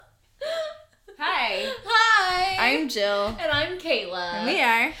I'm Jill. And I'm Kayla. And we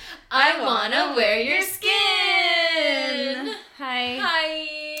are I Wanna Wear Your Skin. Hi.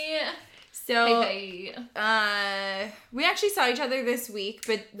 Hi. So, Hey. we actually saw each other this week,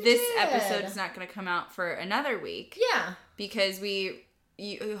 but this episode is not going to come out for another week. Yeah. Because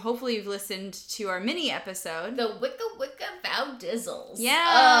hopefully you've listened to our mini episode. The Wicca Wicca Vow Dizzles. Yeah.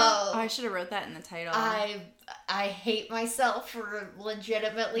 Oh, I should have wrote that in the title. I hate myself for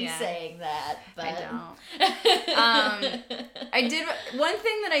legitimately saying that, but I don't. I did one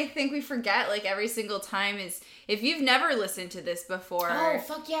thing that I think we forget like every single time is if you've never listened to this before. Oh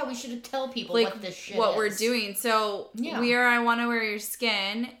fuck yeah, we should tell people like, what this shit what is. we're doing. So we are I Wanna Wear Your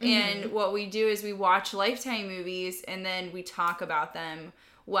Skin, and what we do is we watch Lifetime movies and then we talk about them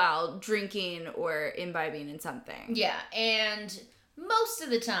while drinking or imbibing in something. Yeah, and most of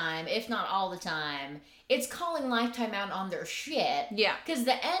the time, if not all the time, it's calling Lifetime out on their shit. Yeah. Because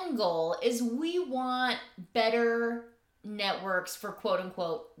the end goal is we want better networks for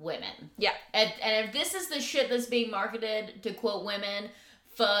quote-unquote women. Yeah. And if this is the shit that's being marketed to quote women,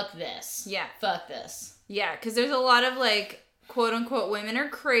 fuck this. Yeah. Fuck this. Yeah, because there's a lot of like quote-unquote women are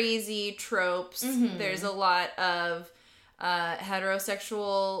crazy tropes. Mm-hmm. There's a lot of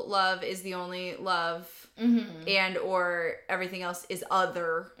heterosexual love is the only love. Mm-hmm. And or everything else is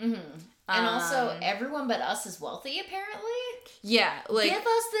other. Mm-hmm. And also, everyone but us is wealthy, apparently? Yeah, like... Give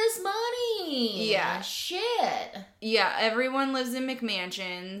us this money! Yeah. Shit! Yeah, everyone lives in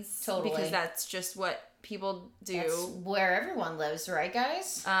McMansions. Totally. Because that's just what people do. That's where everyone lives, right,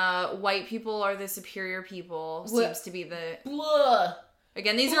 guys? White people are the superior people. Seems to be the... Blah!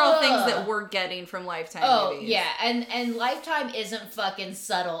 Again, these are all things that we're getting from Lifetime movies. Oh, yeah, and Lifetime isn't fucking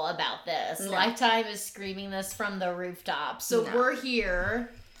subtle about this. No. Lifetime is screaming this from the rooftop. So we're here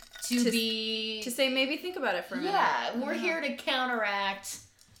to say maybe think about it for a minute. Yeah, we're here to counteract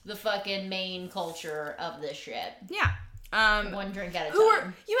the fucking main culture of this shit. Yeah. One drink at a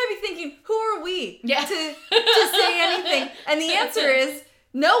time. You might be thinking, who are we to say anything? And the answer is...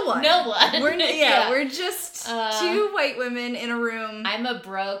 No one. We're just two white women in a room. I'm a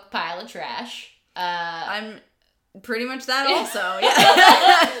broke pile of trash. I'm pretty much that also.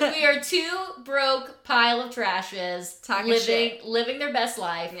 Yeah. We are two broke pile of trashes living their best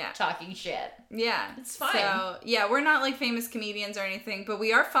life, talking shit. Yeah. It's fine. So, yeah, we're not like famous comedians or anything, but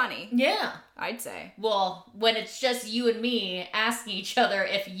we are funny. Yeah. I'd say. Well, when it's just you and me asking each other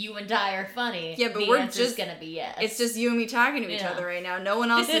if you and I are funny, but the answer's gonna be yes. It's just you and me talking to each other right now. No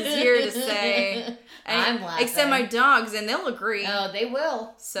one else is here to say. I'm laughing. Except my dogs, and they'll agree. Oh, they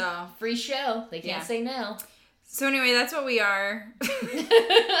will. So. Free show. They can't say no. So anyway, that's what we are.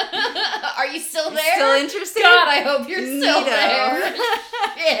 Are you still there? Still interested? God, I hope you're still there.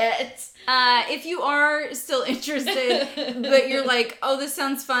 Shit. If you are still interested, but you're like, oh, this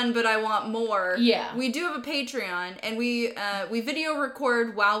sounds fun, but I want more. Yeah. We do have a Patreon, and we video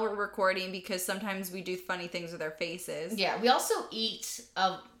record while we're recording because sometimes we do funny things with our faces. Yeah, we also eat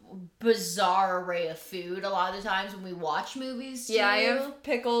a bizarre array of food a lot of the times when we watch movies, too. Yeah, I have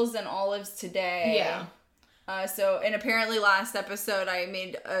pickles and olives today. Yeah. And apparently last episode I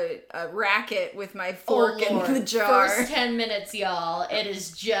made a racket with my fork in the jar. First 10 minutes, y'all. It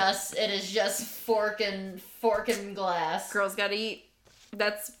is just fork and glass. Girls gotta eat.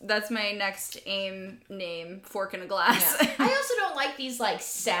 That's my next aim name, fork in a glass. Yeah. I also don't like these like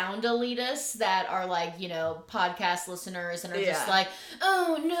sound elitists that are like, podcast listeners and are just like,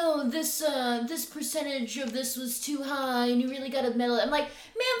 oh no, this percentage of this was too high and you really gotta meddle. I'm like,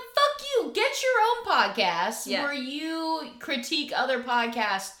 man, fuck you. Get your own podcast where you critique other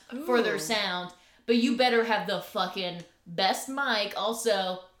podcasts for their sound, but you better have the fucking best mic.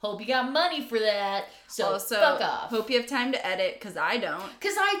 Also, hope you got money for that. So fuck off. Hope you have time to edit, because I don't.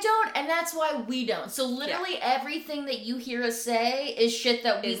 And that's why we don't. So literally everything that you hear us say is shit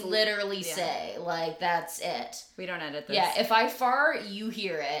that we literally say. Like, that's it. We don't edit this. Yeah, if I fart, you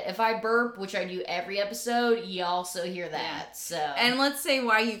hear it. If I burp, which I do every episode, you also hear that. Yeah. So. And let's say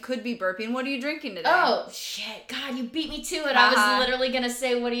why you could be burping. What are you drinking today? Oh, shit. God, you beat me to it. I was literally going to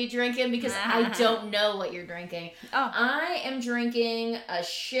say, what are you drinking? Because I don't know what you're drinking. Oh. I am drinking a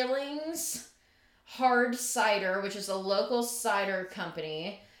Schilling's hard cider, which is a local cider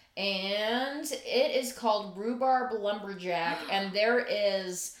company, and it is called Rhubarb Lumberjack, and there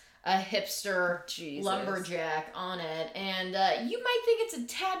is a hipster lumberjack on it, and you might think it's a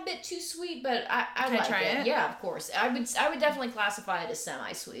tad bit too sweet, but I like it. Yeah, of course. I would definitely classify it as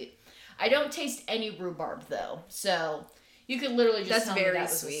semi-sweet. I don't taste any rhubarb though, so You could literally just tell me that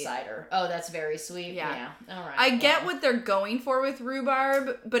was a cider. Oh, that's very sweet. Yeah. All right. I get what they're going for with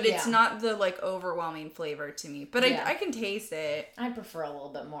rhubarb, but it's not the like overwhelming flavor to me. But I can taste it. I prefer a little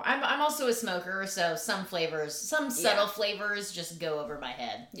bit more. I'm also a smoker, so some subtle flavors just go over my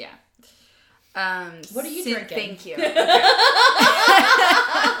head. Yeah. What are you drinking? Thank you. Okay.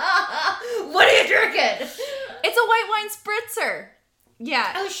 What are you drinking? It's a white wine spritzer.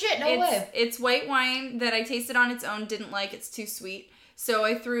 Yeah. Oh shit, no way. It's white wine that I tasted on its own, didn't like, it's too sweet. So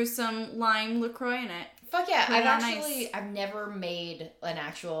I threw some lime LaCroix in it. Fuck yeah. I've never made an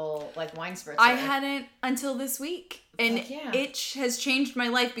actual like wine spritzer. I hadn't until this week. And it has changed my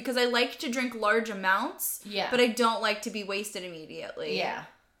life because I like to drink large amounts. Yeah. But I don't like to be wasted immediately. Yeah.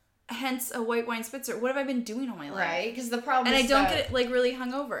 Hence a white wine spritzer. What have I been doing all my life? Right, because the problem is I don't get it like really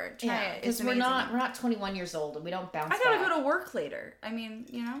hungover. Try it. Because we're not 21 years old and we don't bounce. I gotta go to work later. I mean,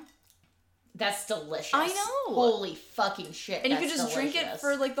 That's delicious. I know. Holy fucking shit. And you could just drink it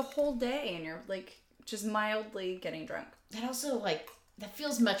for like the whole day and you're like just mildly getting drunk. That also that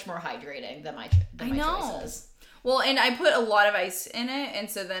feels much more hydrating than my choices. Well, and I put a lot of ice in it and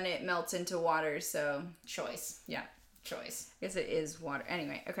so then it melts into water, so choice. Yeah. Choice. I guess it is water.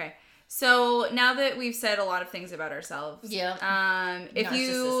 Anyway, okay. So now that we've said a lot of things about ourselves, if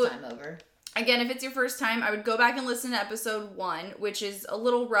you time over. Again, if it's your first time, I would go back and listen to episode 1, which is a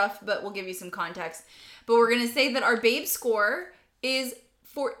little rough, but we'll give you some context. But we're gonna say that our babe score is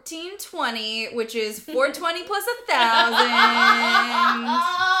 1420, which is 420 plus 1,000.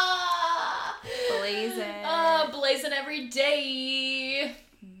 Blazing. Blazing every day.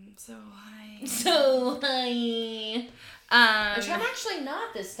 So high. So high. Which I'm actually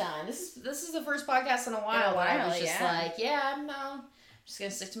not this time. This is the first podcast in a while where I was just I'm just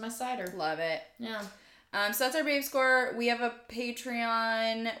gonna stick to my cider. Love it. Yeah. So that's our babe score. We have a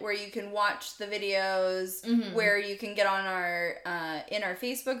Patreon where you can watch the videos, where you can get on our in our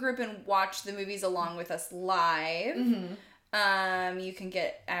Facebook group and watch the movies along with us live. You can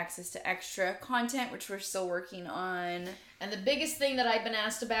get access to extra content, which we're still working on. And the biggest thing that I've been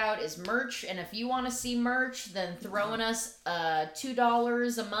asked about is merch. And if you want to see merch, then throwing us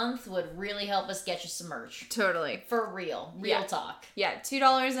 $2 a month would really help us get you some merch. Totally. For real. Real talk. Yeah,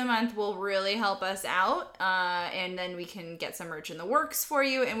 $2 a month will really help us out. And then we can get some merch in the works for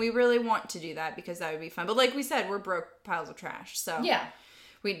you. And we really want to do that because that would be fun. But like we said, we're broke piles of trash. So yeah.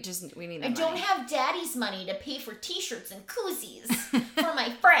 We need that money. I don't have daddy's money to pay for t-shirts and koozies for my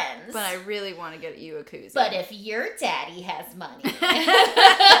friends. But I really want to get you a koozie. But if your daddy has money,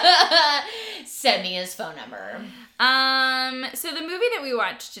 send me his phone number. So the movie that we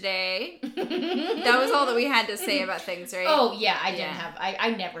watched today, that was all that we had to say about things, right? Oh, yeah,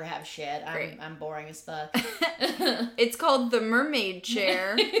 I never have shit. I'm boring as fuck. It's called The Mermaid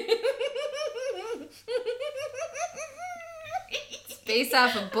Chair. Based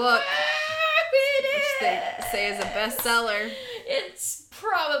off a book, which they say is a bestseller. It's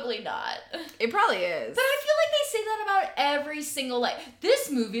probably not. It probably is. But I feel like they say that about every single,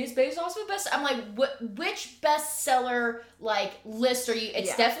 this movie is based off of a best. I'm like, which bestseller, list are you?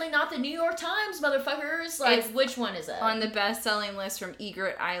 It's definitely not the New York Times, motherfuckers. Which one is it? On the best-selling list from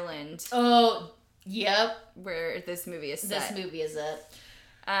Egret Island. Oh, yep. Where this movie is set. This movie is it.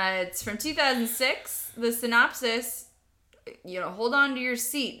 It's from 2006. The synopsis... hold on to your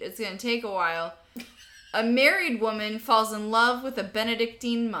seat. It's going to take a while. A married woman falls in love with a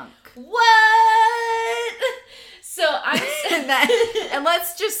Benedictine monk. What? So I'm and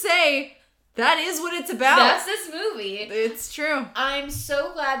let's just say that is what it's about. That's this movie. It's true. I'm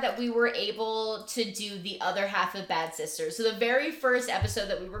so glad that we were able to do the other half of Bad Sisters. So the very first episode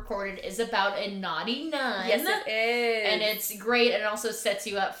that we recorded is about a naughty nun. Yes, it is. And it's great, and it also sets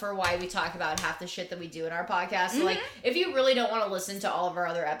you up for why we talk about half the shit that we do in our podcast. So, if you really don't want to listen to all of our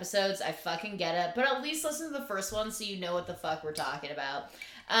other episodes, I fucking get it. But at least listen to the first one so you know what the fuck we're talking about.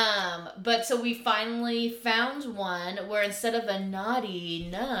 But so we finally found one where instead of a naughty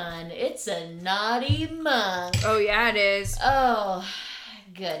nun, it's a naughty monk. Oh yeah, it is. Oh,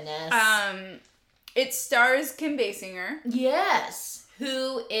 goodness. It stars Kim Basinger. Yes.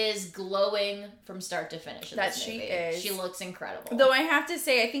 Who is glowing from start to finish in this movie. She is. She looks incredible. Though I have to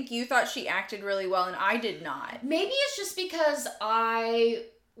say, I think you thought she acted really well and I did not. Maybe it's just because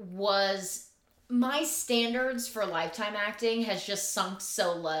my standards for Lifetime acting has just sunk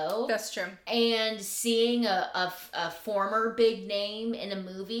so low. That's true. And seeing a former big name in a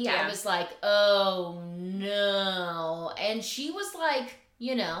movie, I was like, oh no. And she was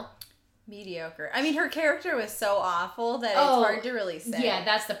mediocre. I mean, her character was so awful that it's hard to really say. Yeah,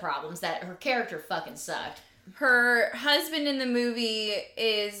 that's the problem, is that her character fucking sucked. Her husband in the movie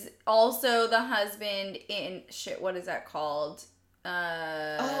is also the husband in what is that called?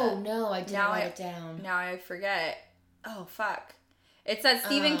 Oh no, I didn't write it down. Now I forget. Oh fuck. It's that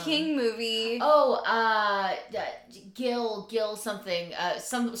Stephen King movie. Oh, Gil something.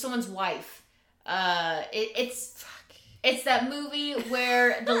 Someone's wife. It's that movie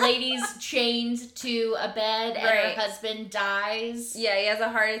where the lady's chained to a bed and her husband dies. Yeah, he has a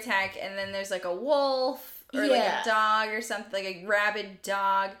heart attack, and then there's like a wolf or like a dog or something, like a rabid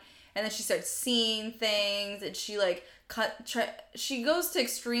dog, and then she starts seeing things, and she like she goes to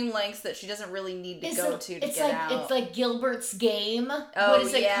extreme lengths that she doesn't really need to go to get out. It's like Gilbert's Game. Oh, what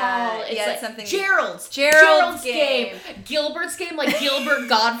is it called? It's like something. Gerald's Game. Gilbert's Game, like Gilbert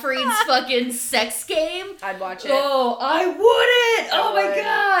Gottfried's fucking sex game. I'd watch it. Oh, I wouldn't. Oh my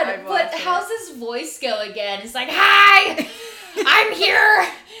god. But how's his voice go again? It's like, hi, I'm here.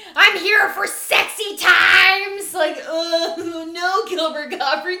 I'm here for sexy times. Like, no, Gilbert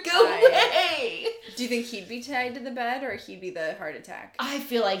Gottfried, go away. Do you think he'd be tied to the bed or he'd be the heart attack? I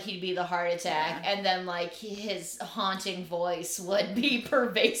feel like he'd be the heart attack, and then like his haunting voice would be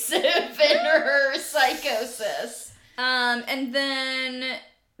pervasive in her psychosis. And then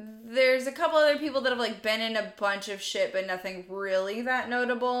there's a couple other people that have like been in a bunch of shit, but nothing really that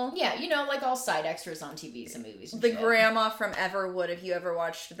notable. Yeah, like all side extras on TVs and movies. And the grandma from Everwood, if you ever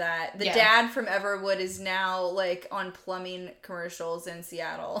watched that. The dad from Everwood is now like on plumbing commercials in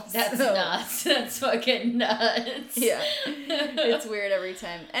Seattle. That's nuts. That's fucking nuts. Yeah, it's weird every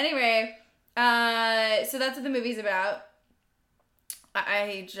time. Anyway, so that's what the movie's about.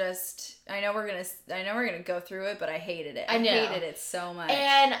 I know we're gonna go through it, but I hated it. I hated it so much.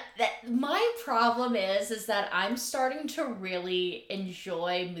 And my problem is that I'm starting to really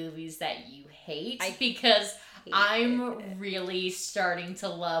enjoy movies that you hate because I'm really starting to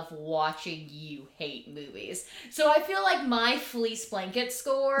love watching you hate movies. So I feel like my fleece blanket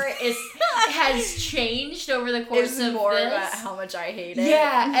score has changed over the course of more this. About how much I hate it.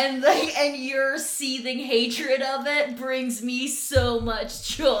 Yeah, and your seething hatred of it brings me so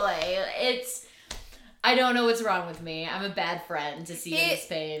much joy. I don't know what's wrong with me. I'm a bad friend to see this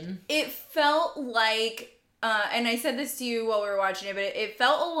pain. It felt like, and I said this to you while we were watching it, but it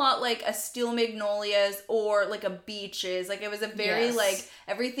felt a lot like a Steel Magnolias or like a Beaches. Like it was a very like,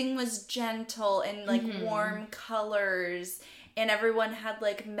 everything was gentle and like warm colors, and everyone had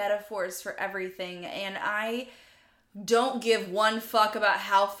like metaphors for everything. And I don't give one fuck about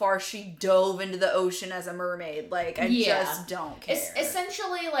how far she dove into the ocean as a mermaid. Like I just don't care. It's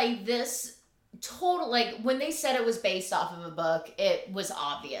essentially like this. Total, like when they said it was based off of a book, it was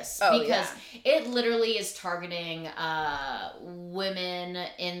obvious because it literally is targeting women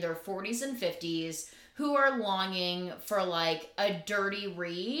in their 40s and 50s who are longing for like a dirty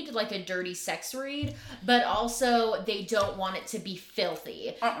read, like a dirty sex read, but also they don't want it to be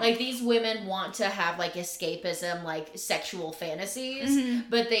filthy. Like these women want to have like escapism, like sexual fantasies,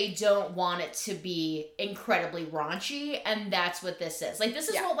 but they don't want it to be incredibly raunchy, and that's what this is. Like this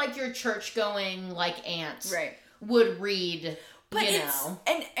is what like your church going like aunts would read, but you know.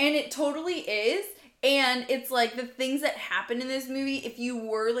 And it totally is. And it's like the things that happen in this movie, if you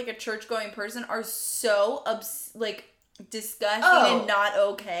were like a church-going person, are so disgusting and not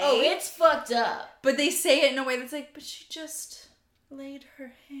okay. Oh, it's fucked up. But they say it in a way that's like, but she just laid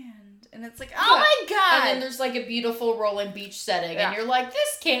her hand. And it's like, oh my God. And then there's like a beautiful rolling beach setting. And you're like,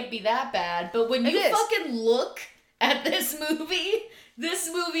 this can't be that bad. But when you fucking look at this movie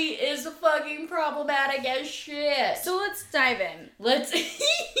is fucking problematic as shit. So let's dive in.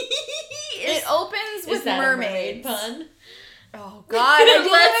 It opens with mermaids. A mermaid pun? Oh God!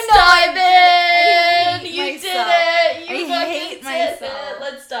 Let's dive in. You did it. You fucking did it.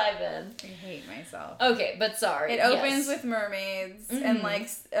 Let's dive in. I hate myself. Okay, but sorry. It opens with mermaids and like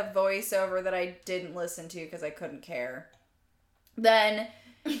a voiceover that I didn't listen to because I couldn't care. Then.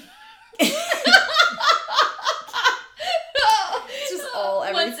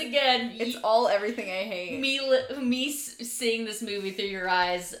 Once again, it's all everything I hate. Me seeing this movie through your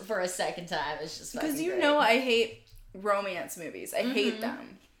eyes for a second time is just fucking because you great. know I hate romance movies. I hate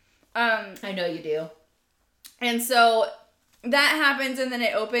them. I know you do. And so that happens, and then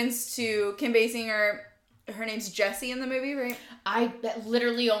it opens to Kim Basinger. Her name's Jessie in the movie, right? I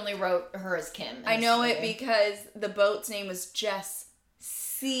literally only wrote her as Kim. I know it because the boat's name was Jess.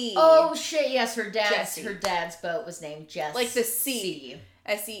 Oh shit! Yes, her dad's boat was named Jess. Like the sea.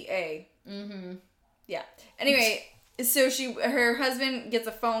 SEA. Yeah. Anyway, so her husband gets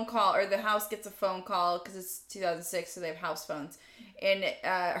a phone call, or the house gets a phone call because it's 2006, so they have house phones, and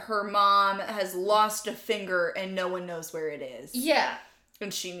her mom has lost a finger and no one knows where it is. Yeah.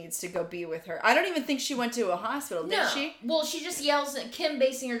 And she needs to go be with her. I don't even think she went to a hospital, did she? Well, she just yells, Kim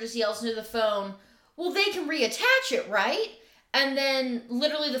Basinger just yells into the phone, well, they can reattach it, right? And then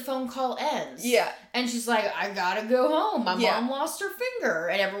literally the phone call ends. Yeah. And she's like, I gotta go home. My mom lost her finger.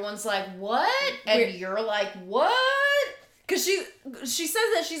 And everyone's like, what? And you're like, what? Because she says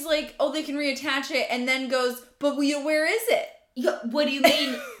that, she's like, oh, they can reattach it, and then goes, but where is it? What do you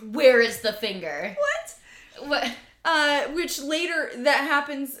mean, where is the finger? What? Which later that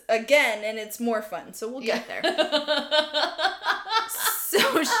happens again, and it's more fun, so we'll get there.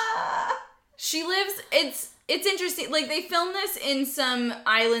 So she lives, it's interesting, like, they filmed this in some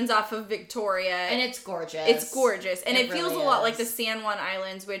islands off of Victoria. And it's gorgeous. It's gorgeous, and it feels really a lot like the San Juan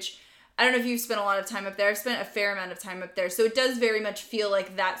Islands, which, I don't know if you've spent a lot of time up there. I've spent a fair amount of time up there, so it does very much feel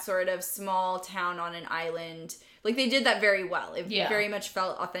like that sort of small town on an island. Like, they did that very well. It very much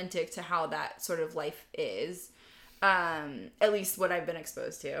felt authentic to how that sort of life is. At least what I've been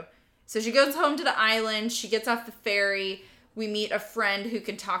exposed to. So she goes home to the island. She gets off the ferry. We meet a friend who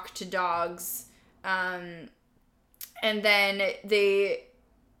can talk to dogs. And then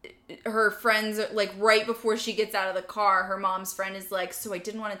her friends, like, right before she gets out of the car, her mom's friend is like, so I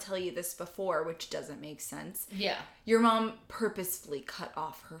didn't want to tell you this before, which doesn't make sense. Yeah. Your mom purposefully cut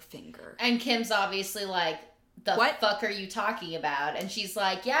off her finger. And Kim's obviously like, the fuck are you talking about? And she's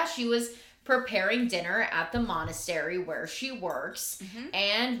like, yeah, she was preparing dinner at the monastery where she works,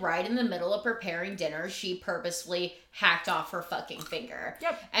 and right in the middle of preparing dinner, she purposefully hacked off her fucking finger.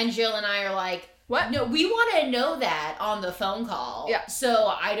 Yep. And Jill and I are like, what? No, we want to know that on the phone call. Yeah.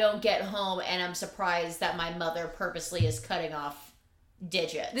 So I don't get home and I'm surprised that my mother purposely is cutting off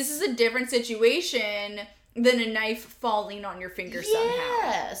digits. This is a different situation than a knife falling on your finger somehow.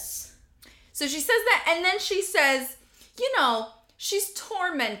 Yes. So she says that, and then she says, she's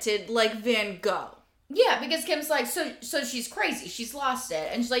tormented like Van Gogh. Yeah, because Kim's like, so she's crazy. She's lost it.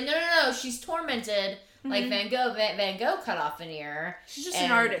 And she's like, no, she's tormented like Van Gogh. Van Gogh cut off an ear. She's just an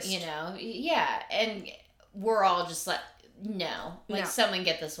artist. Yeah. And we're all just like, no. Like, someone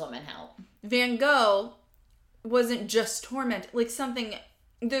get this woman help. Van Gogh wasn't just tormented. Like,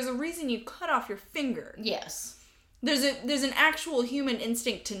 there's a reason you cut off your finger. Yes. There's an actual human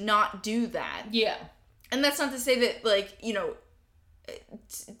instinct to not do that. Yeah. And that's not to say that, like,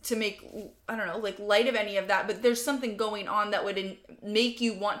 to make, I don't know, like, light of any of that, but there's something going on that would make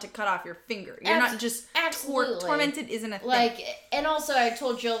you want to cut off your finger. You're not just tormented isn't a thing. Like, and also I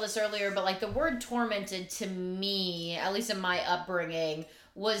told Jill this earlier, but like the word tormented to me, at least in my upbringing,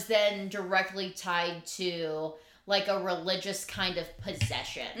 was then directly tied to like a religious kind of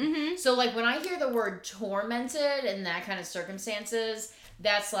possession. Mm-hmm. So like when I hear the word tormented in that kind of circumstances,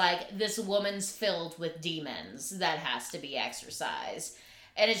 that's like, this woman's filled with demons that has to be exorcised.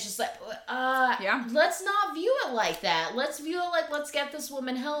 And it's just like, let's not view it like that. Let's view it like, let's get this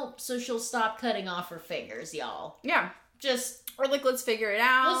woman help so she'll stop cutting off her fingers, y'all. Yeah. Or like, let's figure it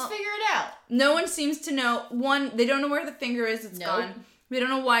out. Let's figure it out. No one seems to know. One, they don't know where the finger is. It's gone. We don't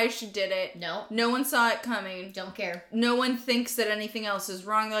know why she did it. No one saw it coming. Don't care. No one thinks that anything else is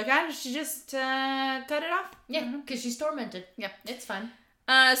wrong. They're like, she just cut it off. Yeah, because she's tormented. Yeah. It's fine.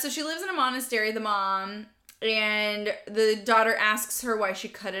 So she lives in a monastery, the mom, and the daughter asks her why she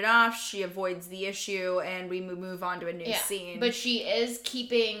cut it off. She avoids the issue, and we move on to a new scene. But she is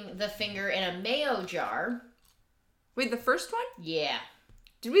keeping the finger in a mayo jar. Wait, the first one? Yeah.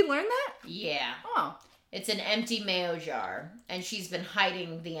 Did we learn that? Yeah. Oh. It's an empty mayo jar, and she's been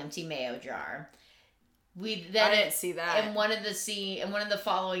hiding the empty mayo jar. I didn't see that. In one of the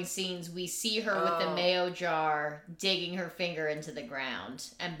following scenes, we see her with the mayo jar digging her finger into the ground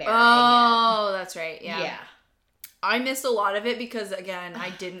and burying it. Oh, that's right. Yeah. Yeah. I missed a lot of it because, again, I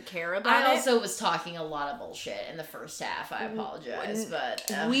didn't care about it. I also was talking a lot of bullshit in the first half. I apologize, but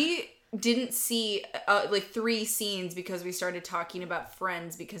we didn't see like 3 scenes because we started talking about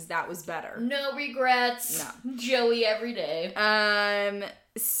Friends because that was better. No regrets. No. Joey every day.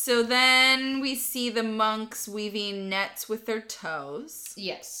 So then we see the monks weaving nets with their toes.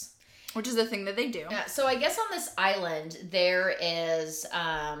 Yes. Which is a thing that they do. Yeah, so I guess on this island there is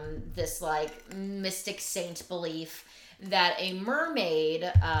this like mystic saint belief that a mermaid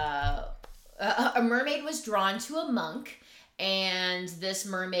was drawn to a monk, and this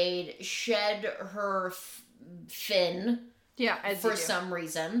mermaid shed her fin. Yeah, for some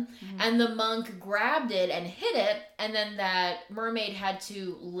reason. Mm-hmm. And the monk grabbed it and hid it, and then that mermaid had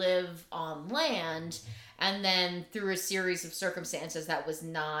to live on land, and then through a series of circumstances that was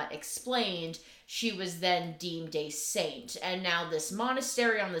not explained, she was then deemed a saint. And now this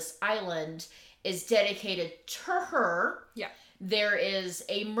monastery on this island is dedicated to her. Yeah. There is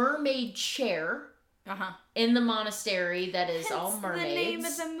a mermaid chair in the monastery that is all mermaids. The name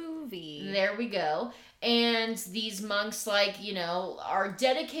of the movie. There we go. And these monks, like, you know, are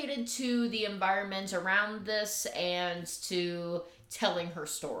dedicated to the environment around this and to telling her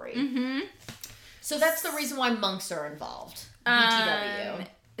story. Mm-hmm. So that's the reason why monks are involved. BTW.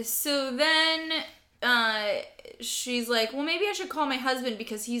 So then she's like, well, maybe I should call my husband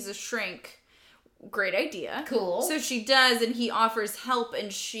because he's a shrink. Great idea. Cool. So she does, and he offers help,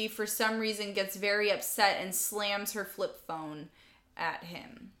 and she, for some reason, gets very upset and slams her flip phone at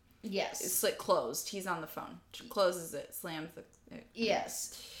him. Yes. It's like closed. He's on the phone. She closes it, slams the...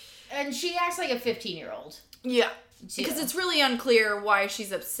 Yes. And she acts like a 15-year-old. Yeah. Because it's really unclear why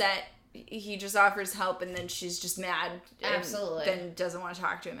she's upset. He just offers help, and then she's just mad. Absolutely. Then doesn't want to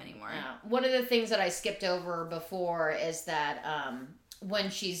talk to him anymore. Yeah. One of the things that I skipped over before is that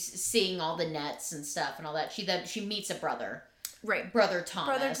when she's seeing all the nets and stuff and all that, she meets a brother. Right. Brother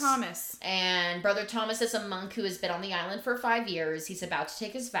Thomas. Brother Thomas. And Brother Thomas is a monk who has been on the island for 5 years. He's about to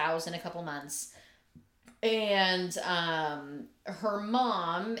take his vows in a couple months. And her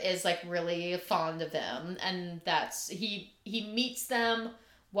mom is like really fond of him, and that's he meets them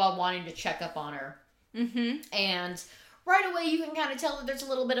while wanting to check up on her. Mm-hmm. And right away you can kind of tell that there's a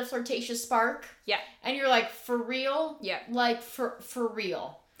little bit of flirtatious spark. Yeah. And you're like, for real? Yeah. Like for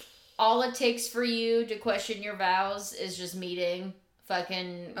real. All it takes for you to question your vows is just meeting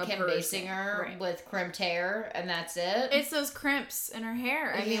fucking Kim Basinger with crimped hair, and that's it. It's those crimps in her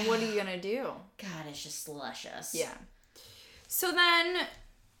hair. I mean, what are you gonna do? God, it's just luscious. Yeah. So then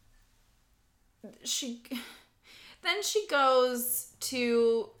she goes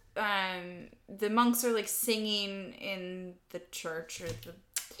to the monks are like singing in the church or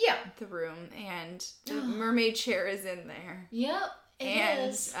the room, and the mermaid chair is in there. Yep.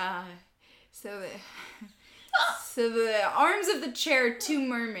 And so the arms of the chair are two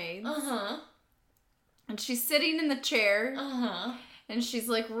mermaids. And she's sitting in the chair. And she's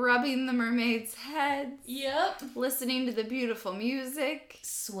like rubbing the mermaids' heads. Yep. Listening to the beautiful music.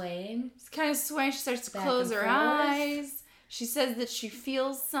 Swaying. She's kind of swaying. She starts to close her eyes. She says that she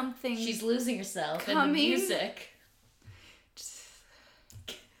feels something. She's losing herself in the music.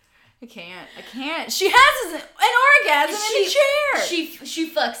 I can't. She has an orgasm in the chair.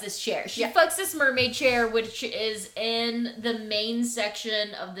 She fucks this chair. She fucks this mermaid chair, which is in the main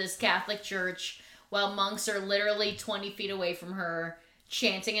section of this Catholic church, while monks are literally 20 feet away from her,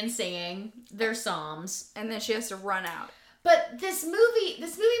 chanting and singing their psalms. And then she has to run out. But this movie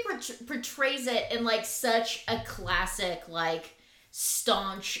portrays it in like such a classic, like,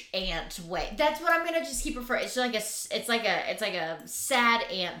 staunch aunt way. That's what I'm gonna just keep referring. It's like a sad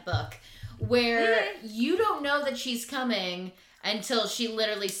aunt book where you don't know that she's coming until she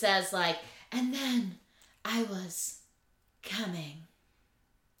literally says like, and then I was coming.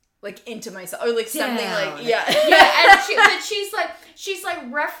 Like into myself, or like something like and she's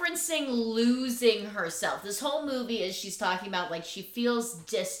like referencing losing herself. This whole movie is she's talking about like she feels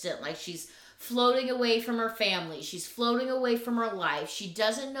distant, like she's floating away from her family. She's floating away from her life. She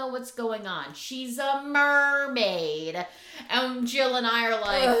doesn't know what's going on. She's a mermaid. And Jill and I are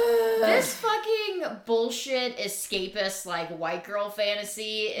like, this fucking bullshit escapist, like, white girl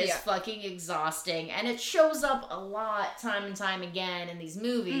fantasy is fucking exhausting. And it shows up a lot, time and time again in these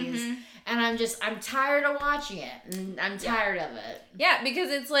movies. Mm-hmm. And I'm tired of watching it. And I'm tired of it. Yeah, because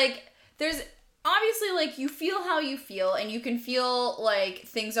it's like, there's... Obviously, like, you feel how you feel, and you can feel like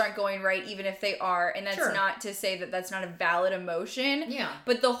things aren't going right even if they are, and that's not to say that that's not a valid emotion. Yeah.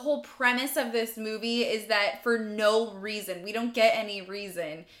 But the whole premise of this movie is that for no reason, we don't get any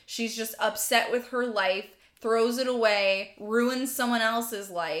reason, she's just upset with her life, throws it away, ruins someone else's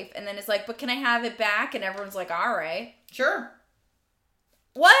life, and then it's like, but can I have it back? And everyone's like, all right. Sure.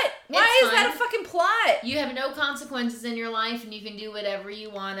 What? Why is that a fucking plot? You have no consequences in your life, and you can do whatever you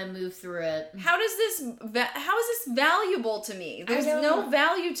want to move through it. How is this valuable to me? There's no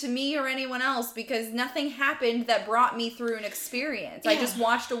value to me or anyone else because nothing happened that brought me through an experience. Yeah. I just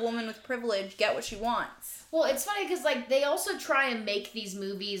watched a woman with privilege get what she wants. Well, it's funny because like they also try and make these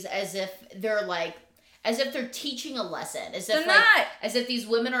movies as if they're like. As if they're teaching a lesson. As if these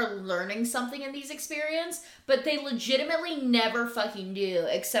women are learning something in these experiences, but they legitimately never fucking do,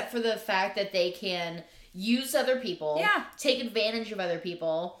 except for the fact that they can use other people, take advantage of other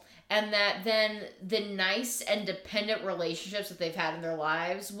people, and that then the nice and dependent relationships that they've had in their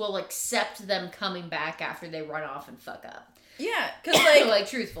lives will accept them coming back after they run off and fuck up. Yeah, because like... like,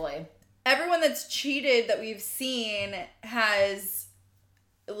 truthfully. Everyone that's cheated that we've seen has...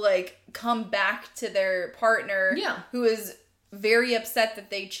 like come back to their partner who is very upset that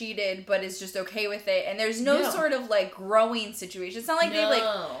they cheated, but is just okay with it. And there's no sort of, like, growing situation. It's not like they, like,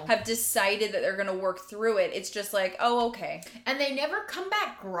 have decided that they're going to work through it. It's just like, oh, okay. And they never come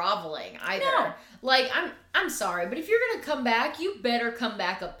back groveling either. No. Like, I'm sorry, but if you're going to come back, you better come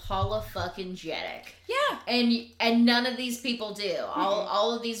back Apollo-fucking-getic. Yeah. And none of these people do. Mm-hmm.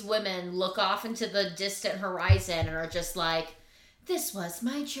 All of these women look off into the distant horizon and are just like, this was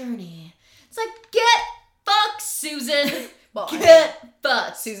my journey. It's like, get fucked, Susan. Well, get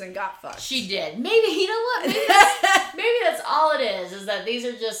fucked. Susan got fucked. She did. Maybe, you know what? Maybe that's all it is that these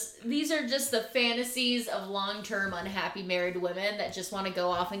are just the fantasies of long-term unhappy married women that just want to go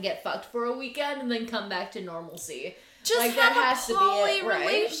off and get fucked for a weekend and then come back to normalcy. Just like, have that has a poly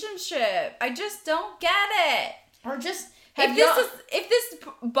relationship. I just don't get it. Or just if this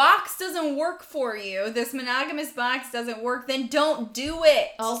box doesn't work for you, this monogamous box doesn't work, then don't do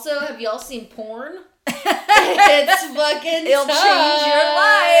it. Also, have y'all seen porn? It's fucking It'll change your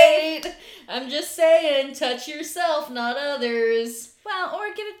life. I'm just saying, touch yourself, not others. Well,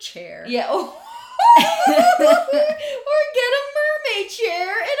 or get a chair. Yeah. Or get a mermaid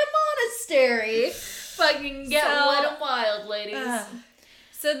chair in a monastery. Fucking get wet and wild, ladies.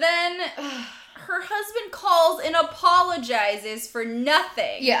 So then her husband calls and apologizes for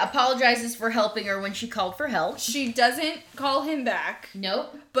nothing. Yeah, apologizes for helping her when she called for help. She doesn't call him back.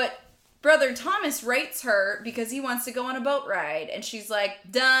 Nope. But Brother Thomas writes her because he wants to go on a boat ride. And she's like,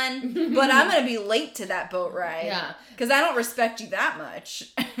 done. But I'm going to be late to that boat ride. Yeah. Because I don't respect you that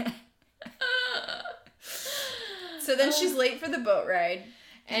much. So then she's late for the boat ride.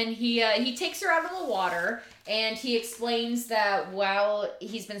 And he takes her out on the water. And he explains that while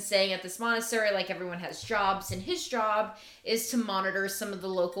he's been staying at this monastery, like, everyone has jobs. And his job is to monitor some of the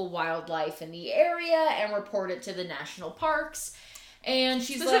local wildlife in the area and report it to the national parks. And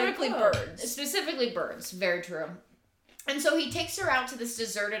she's birds. Specifically birds. Very true. And so he takes her out to this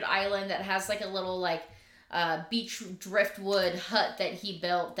deserted island that has like a little like beach driftwood hut that he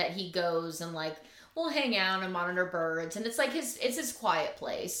built that he goes and like will hang out and monitor birds. And it's like his quiet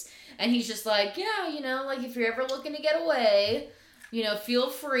place. And he's just like, yeah, you know, like if you're ever looking to get away, you know, feel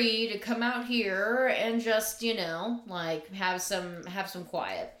free to come out here and just, you know, like have some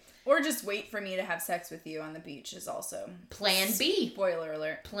quiet. Or just wait for me to have sex with you on the beach is also Plan B. Spoiler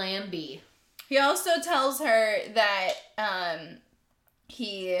alert. Plan B. He also tells her that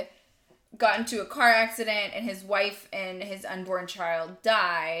he got into a car accident and his wife and his unborn child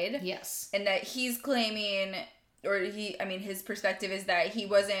died. Yes. And that he's claiming, his perspective is that he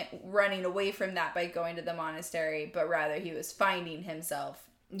wasn't running away from that by going to the monastery, but rather he was finding himself.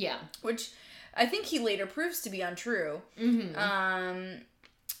 Yeah. Which I think he later proves to be untrue. Mm-hmm.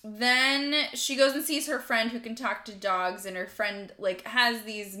 Then she goes and sees her friend who can talk to dogs, and her friend, like, has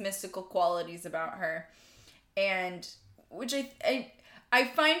these mystical qualities about her, and which I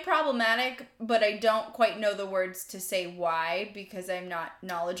find problematic, but I don't quite know the words to say why, because I'm not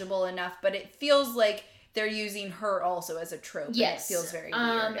knowledgeable enough, but it feels like they're using her also as a trope. Yes. And it feels very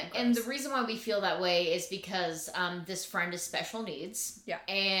weird. And the reason why we feel that way is because this friend is special needs. Yeah.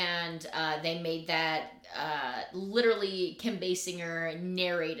 And they made that literally Kim Basinger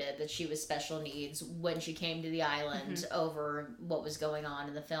narrated that she was special needs when she came to the island over what was going on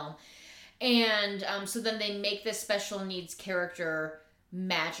in the film. And so then they make this special needs character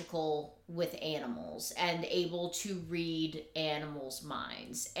magical with animals and able to read animals'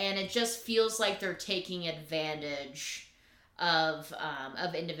 minds, and it just feels like they're taking advantage of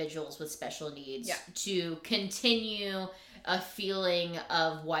individuals with special needs to continue a feeling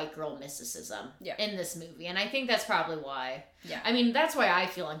of white girl mysticism in this movie, and I think that's probably why. Yeah, I mean that's why I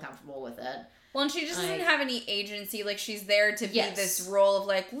feel uncomfortable with it. Well, and she just doesn't have any agency. Like, she's there to be this role of,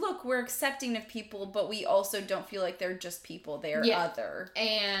 like, look, we're accepting of people, but we also don't feel like they're just people. They're other.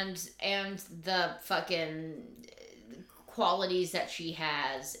 And the fucking qualities that she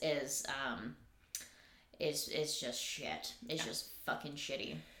has is just shit. It's just fucking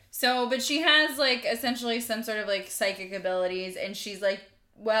shitty. So, but she has, like, essentially some sort of, like, psychic abilities, and she's like,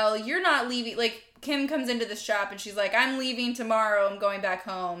 well, you're not leaving. Like, Kim comes into the shop, and she's like, I'm leaving tomorrow. I'm going back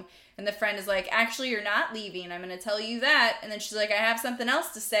home. And the friend is like, actually, you're not leaving. I'm going to tell you that. And then she's like, I have something else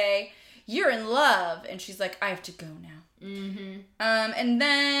to say. You're in love. And she's like, I have to go now. Mm-hmm. And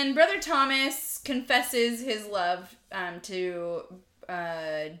then Brother Thomas confesses his love to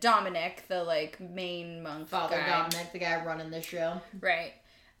Dominic, the, like, main monk Father guy. Dominic, the guy running the show. Right.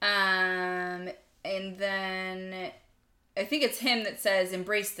 And then I think it's him that says,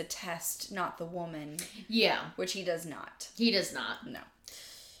 embrace the test, not the woman. Yeah. Which he does not. He does not. No.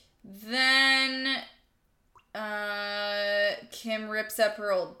 Then Kim rips up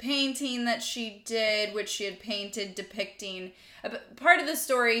her old painting that she did, which she had painted depicting... Part of the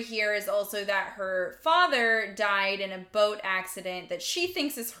story here is also that her father died in a boat accident that she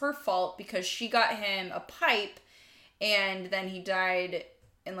thinks is her fault because she got him a pipe and then he died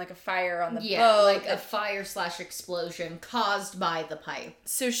in like a fire on the boat. Yeah, like a fire/explosion caused by the pipe.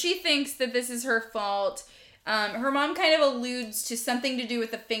 So she thinks that this is her fault. Her mom kind of alludes to something to do with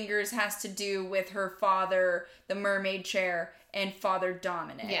the fingers has to do with her father, the mermaid chair, and Father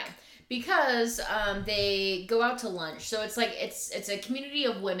Dominic. Yeah. Because they go out to lunch. So it's like it's a community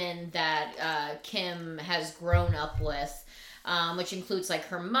of women that Kim has grown up with, which includes like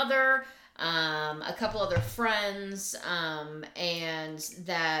her mother, a couple other friends, and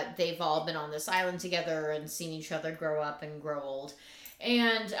that they've all been on this island together and seen each other grow up and grow old.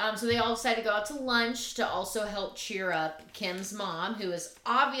 And so they all decide to go out to lunch to also help cheer up Kim's mom, who is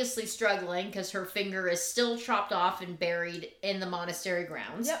obviously struggling because her finger is still chopped off and buried in the monastery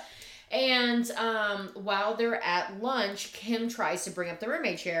grounds. Yep. And while they're at lunch, Kim tries to bring up the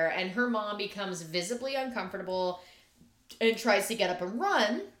mermaid chair, and her mom becomes visibly uncomfortable and tries to get up and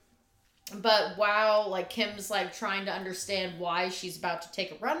run. But while like Kim's like trying to understand why she's about to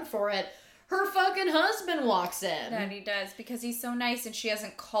take a run for it, her fucking husband walks in. That he does, because he's so nice and she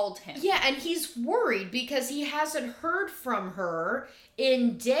hasn't called him. Yeah, and he's worried because he hasn't heard from her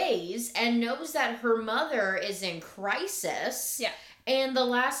in days and knows that her mother is in crisis. Yeah. And the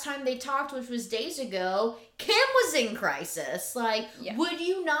last time they talked, which was days ago, Kim was in crisis. Like, would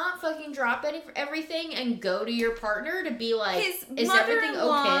you not fucking drop everything and go to your partner to be like, is everything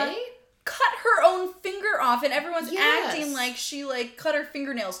okay? Cut her own finger off, and everyone's acting like she like cut her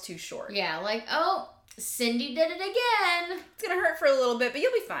fingernails too short. Yeah, like, oh, Cindy did it again. It's gonna hurt for a little bit, but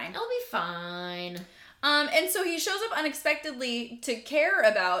you'll be fine. I'll be fine. And so he shows up unexpectedly to care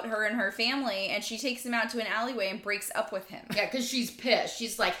about her and her family, and she takes him out to an alleyway and breaks up with him. Yeah, because she's pissed.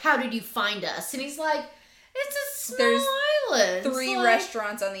 She's like, how did you find us? And he's like, it's a small island. 3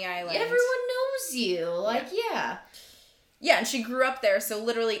 restaurants on the island. Everyone knows you. Like, yeah. Yeah, and she grew up there, so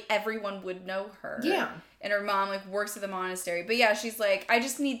literally everyone would know her. Yeah. And her mom, like, works at the monastery. But yeah, she's like, I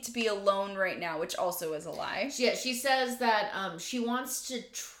just need to be alone right now, which also is a lie. Yeah, she says that she wants to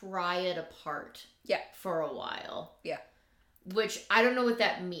try it apart. Yeah. For a while. Yeah. Which, I don't know what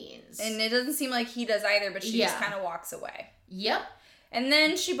that means. And it doesn't seem like he does either, but she just kind of walks away. Yep. And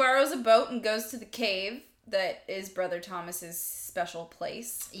then she borrows a boat and goes to the cave that is Brother Thomas's special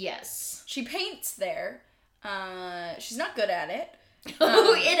place. Yes. She paints there. She's not good at it.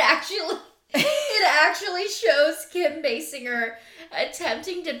 It actually shows Kim Basinger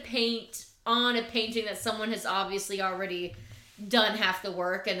attempting to paint on a painting that someone has obviously already done half the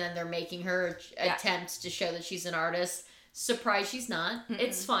work, and then they're making her attempt to show that she's an artist. Surprise, she's not. Mm-mm.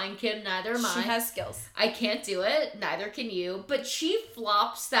 It's fine, Kim. Neither am I. She has skills. I can't do it. Neither can you. But she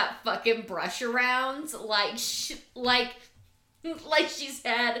flops that fucking brush around like she's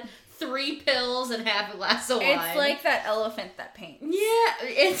had 3 pills and half a glass of wine. It's like that elephant that paints. Yeah,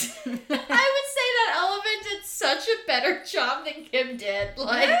 it's... I would say that elephant did such a better job than Kim did.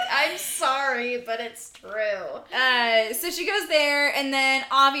 Like, I'm sorry, but it's true. So she goes there, and then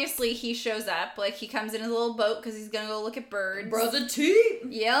obviously he shows up. Like, he comes in his little boat because he's gonna go look at birds. Brother T.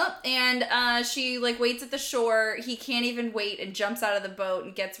 Yep. And she, like, waits at the shore. He can't even wait and jumps out of the boat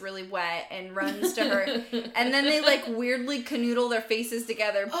and gets really wet and runs to her. And then they, like, weirdly canoodle their faces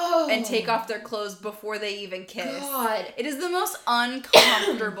together. And take off their clothes before they even kiss. God. It is the most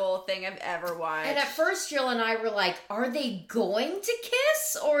uncomfortable thing I've ever watched. And at first, Jill and I were like, are they going to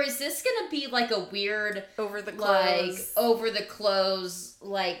kiss? Or is this going to be like a weird... over the clothes,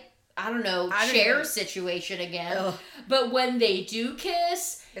 like, I don't know, chair situation again. Ugh. But when they do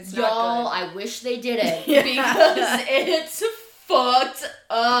kiss, y'all, I wish they didn't. Because it's fucked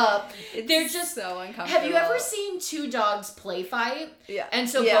up. They're just so uncomfortable. Have you ever seen 2 dogs play fight? Yeah. And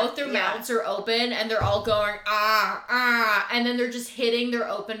so both their mouths are open and they're all going, and then they're just hitting their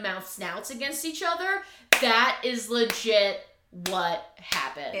open mouth snouts against each other? That is legit what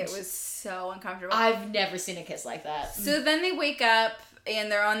happened. It was so uncomfortable. I've never seen a kiss like that. So then they wake up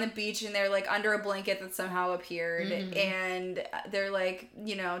and they're on the beach and they're like under a blanket that somehow appeared. Mm-hmm. And they're like,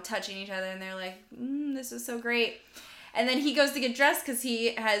 you know, touching each other and they're like, this is so great. And then he goes to get dressed because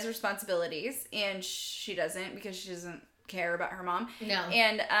he has responsibilities, and she doesn't because she doesn't care about her mom. No.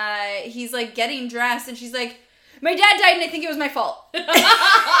 And he's, like, getting dressed, and she's like, my dad died, and I think it was my fault.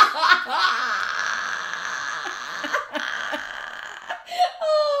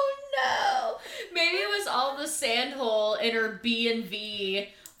 Oh, no. Maybe it was all the sand hole in her B&V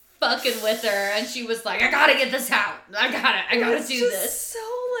fucking with her, and she was like, I gotta get this out. I gotta do this.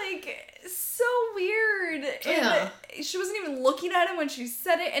 So weird. Yeah. And she wasn't even looking at him when she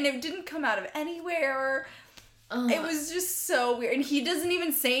said it, and it didn't come out of anywhere. It was just so weird. And he doesn't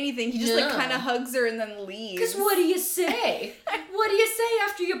even say anything. He just, kind of hugs her and then leaves. Because what do you say? What do you say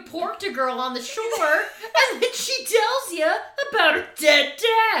after you porked a girl on the shore, and then she tells you about her dead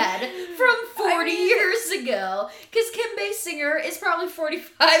dad from 40 years ago? Because Kim Basinger is probably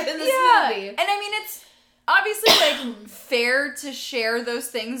 45 in this movie. And I mean, it's obviously, fair to share those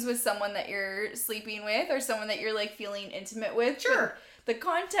things with someone that you're sleeping with or someone that you're, feeling intimate with. Sure. The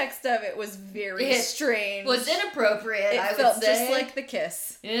context of it was very strange. Was inappropriate, I would say. Just like the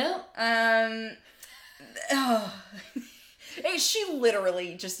kiss. Yeah. She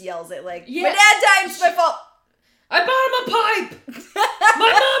literally just yells it my dad died, it's my fault. I bought him a pipe.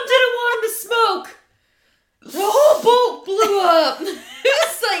 My mom didn't want him to smoke. The whole boat blew up.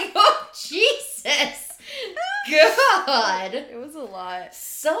 It's like, oh, Jesus. God. It was a lot.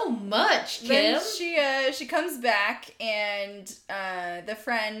 So much, Kim. Then she comes back, and the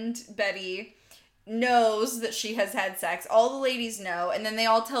friend, Betty, knows that she has had sex. All the ladies know, and then they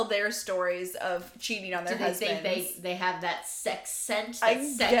all tell their stories of cheating on their husbands. Think they have that sex scent?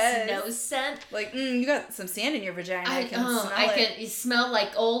 Guess. Nose scent? You got some sand in your vagina. I can smell it. You smell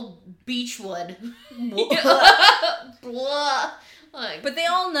like old beechwood. Blah. But they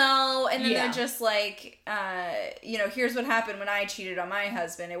all know, and then they're just here's what happened when I cheated on my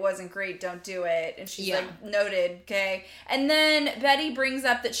husband. It wasn't great, don't do it. And she's noted, okay? And then Betty brings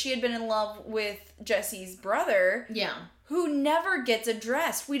up that she had been in love with Jesse's brother. Yeah. Who never gets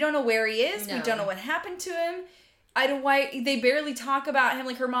addressed. We don't know where he is. No. We don't know what happened to him. I don't why they barely talk about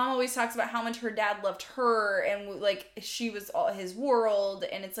him. Her mom always talks about how much her dad loved her, and she was all his world.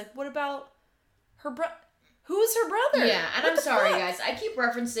 And it's what about her brother? Who's her brother? Yeah, and I'm sorry, guys. I keep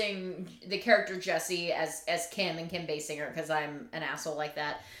referencing the character Jesse as Kim and Kim Basinger because I'm an asshole like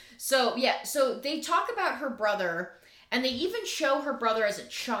that. So, so they talk about her brother, and they even show her brother as a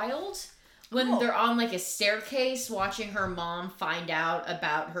child when they're on, a staircase watching her mom find out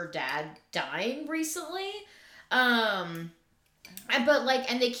about her dad dying recently. And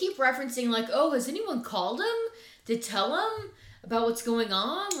they keep referencing, oh, has anyone called him to tell him about what's going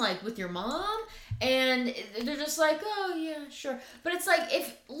on, with your mom? And they're just oh yeah, sure. But it's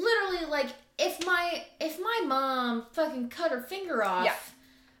if my mom fucking cut her finger off,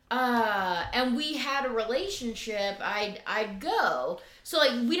 and we had a relationship, I'd go. So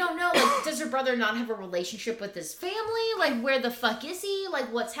we don't know, does her brother not have a relationship with his family? Where the fuck is he?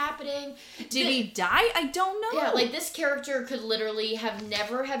 What's happening? Did he die? I don't know. Yeah, this character could literally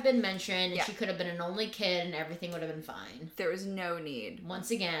never have been mentioned. Yeah. She could have been an only kid and everything would have been fine. There was no need.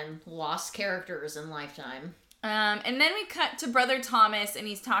 Once again, lost characters in Lifetime. And then we cut to Brother Thomas, and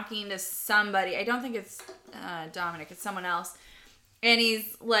he's talking to somebody. I don't think it's Dominic. It's someone else. And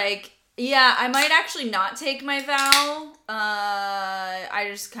he's yeah, I might actually not take my vow. I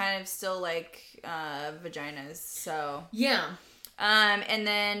just kind of still like vaginas, so. Yeah. And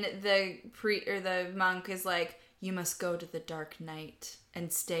then the monk is you must go to the dark night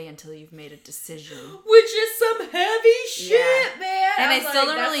and stay until you've made a decision. Which is some heavy shit, man. And I still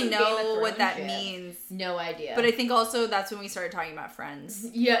don't really know what that means. No idea. But I think also that's when we started talking about Friends.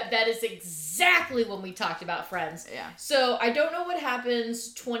 Yeah, that is exactly when we talked about Friends. Yeah. So I don't know what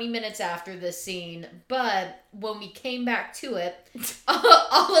happens 20 minutes after this scene, but when we came back to it,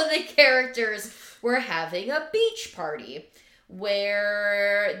 all of the characters were having a beach party.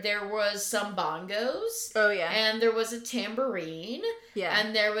 Where there was some bongos. Oh, yeah. And there was a tambourine. Yeah.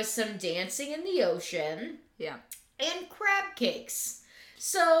 And there was some dancing in the ocean. Yeah. And crab cakes.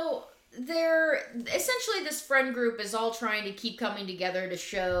 So essentially this friend group is all trying to keep coming together to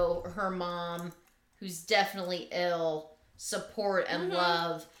show her mom, who's definitely ill, support and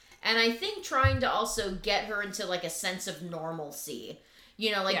love. And I think trying to also get her into a sense of normalcy.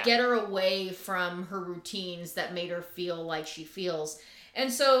 Get her away from her routines that made her feel like she feels.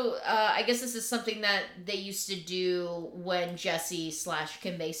 And so, I guess this is something that they used to do when Jesse /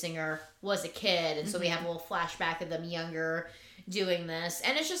 Kim Basinger was a kid. And so we have a little flashback of them younger doing this.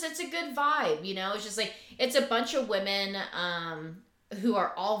 And it's a good vibe, It's just it's a bunch of women who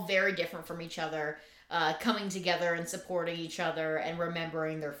are all very different from each other, coming together and supporting each other and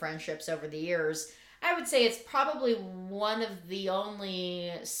remembering their friendships over the years. I would say it's probably one of the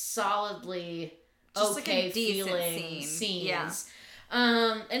only solidly just okay feeling scenes.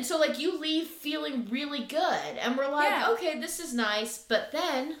 Yeah. And so you leave feeling really good. And we're okay, this is nice. But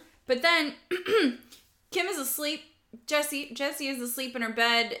then Kim is asleep Jessie is asleep in her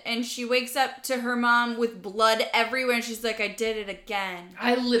bed, and she wakes up to her mom with blood everywhere, and she's like, I did it again.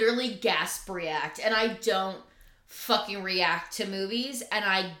 I literally gasp react, and I don't fucking react to movies, and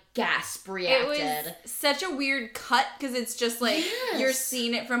I gasp reacted. It was such a weird cut, because it's just like, you're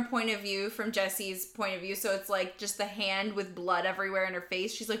seeing it from Jessie's point of view, so it's like just the hand with blood everywhere in her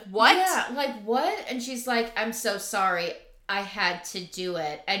face. She's like, what? Yeah, like, what? And she's like, I'm so sorry, I had to do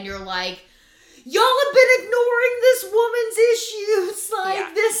it. And you're like, y'all have been ignoring this woman's issues.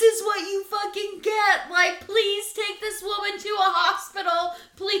 Like, this is what you fucking get. Like, please take this woman to a hospital.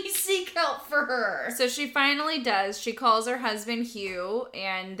 Please seek help for her. So she finally does. She calls her husband Hugh,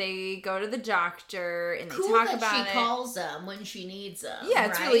 and they go to the doctor, and they talk about it. She calls him when she needs him. Yeah,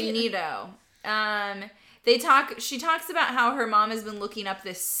 it's really neato. She talks about how her mom has been looking up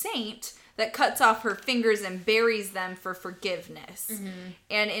this saint that cuts off her fingers and buries them for forgiveness. Mm-hmm.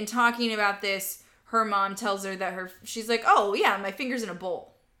 And in talking about this, her mom tells her that she's like, oh yeah, my finger's in a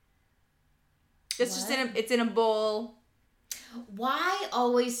bowl. It's in a bowl. Why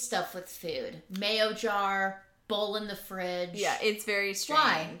always stuff with food? Mayo jar, bowl in the fridge. Yeah, it's very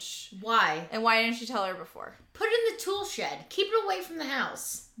strange. Why? And why didn't you tell her before? Put it in the tool shed. Keep it away from the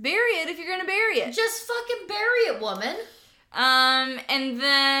house. Bury it if you're gonna bury it. Just fucking bury it, woman. And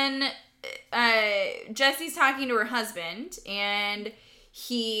then Jessie's talking to her husband, and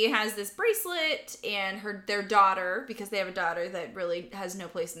he has this bracelet, and their daughter, because they have a daughter that really has no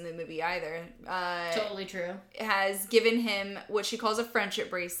place in the movie either. Totally true. Has given him what she calls a friendship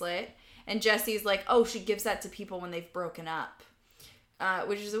bracelet, and Jessie's like, oh, she gives that to people when they've broken up.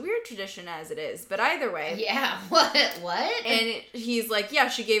 Which is a weird tradition as it is, but either way. Yeah, what? And he's like, yeah,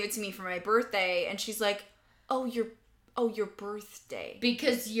 she gave it to me for my birthday, and she's like, oh, your birthday.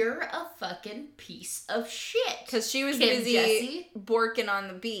 Because you're a fucking piece of shit. Because she was busy borking on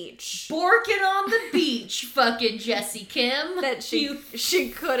the beach. Borking on the beach, fucking Jessie Kim. That she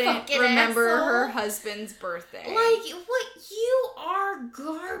couldn't remember her husband's birthday. Like, what? You are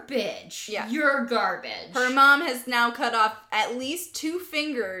garbage. Yeah. You're garbage. Her mom has now cut off at least 2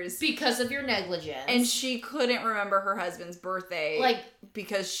 fingers. Because of your negligence. And she couldn't remember her husband's birthday. Like,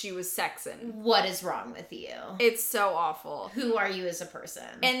 because she was sexing. What is wrong with you? It's so awful. Who are you as a person?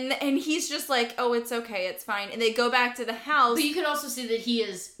 And he's just like, oh, it's okay, it's fine. And they go back to the house. But you can also see that he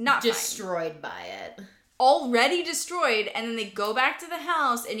is not destroyed by it. Already destroyed. And then they go back to the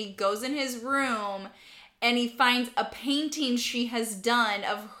house, and he goes in his room, and he finds a painting she has done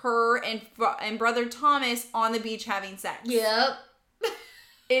of her and brother Thomas on the beach having sex. Yep.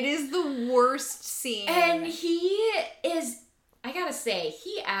 It is the worst scene. And he is, I gotta say,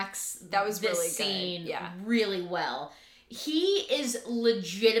 he acts this really scene good. Yeah. really well. He is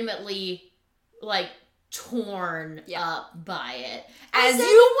legitimately, like, torn up by it. As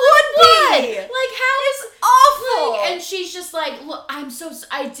you would be! Like, how is awful! Like, and she's just like, look, I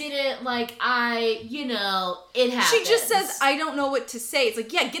didn't, like, it happens. She just says, I don't know what to say. It's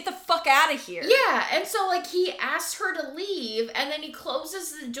like, yeah, get the fuck out of here. Yeah, and so, like, he asks her to leave, and then he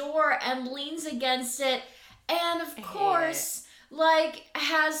closes the door and leans against it, and of course, like,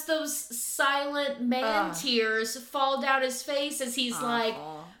 has those silent man tears fall down his face as he's like,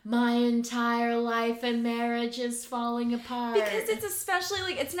 my entire life and marriage is falling apart. Because it's especially,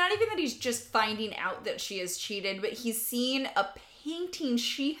 like, it's not even that he's just finding out that she has cheated, but he's seen a painting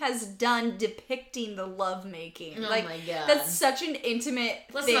she has done depicting the lovemaking. Oh like, my God. That's such an intimate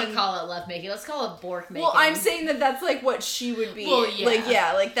Let's thing. not call it lovemaking. Let's call it bork-making. Well, I'm saying that's, like, what she would be. Well,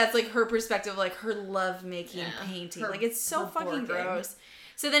 yeah. Like, that's, like, her perspective, like, her lovemaking painting. Like, it's so fucking gross.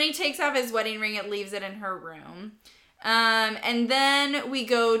 So then he takes off his wedding ring and leaves it in her room. And then we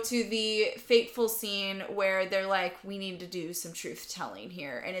go to the fateful scene where they're like, we need to do some truth telling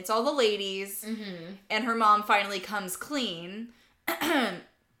here. And it's all the ladies, and her mom finally comes clean.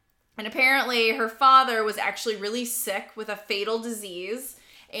 And apparently her father was actually really sick with a fatal disease,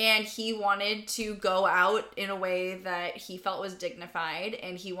 and he wanted to go out in a way that he felt was dignified,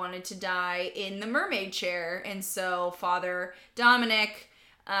 and he wanted to die in the mermaid chair. And so Father Dominic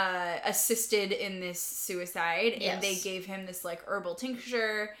assisted in this suicide, and they gave him this, like, herbal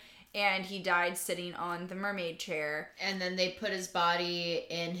tincture, and he died sitting on the mermaid chair. And then they put his body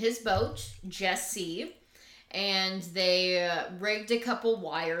in his boat, Jessie, and they rigged a couple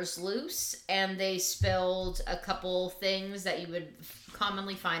wires loose, and they spilled a couple things that you would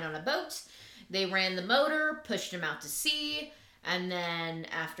commonly find on a boat. They ran the motor, pushed him out to sea, and then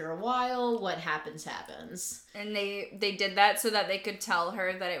after a while, what happens. And they did that so that they could tell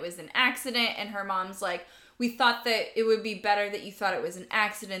her that it was an accident, and her mom's like, we thought that it would be better that you thought it was an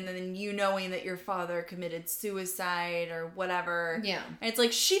accident than you knowing that your father committed suicide or whatever. Yeah. And it's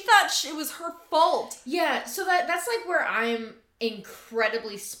like, she thought it was her fault. Yeah, so that's like where I'm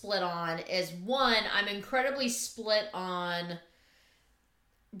incredibly split on is, one, I'm incredibly split on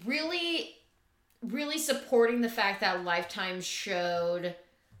really supporting the fact that Lifetime showed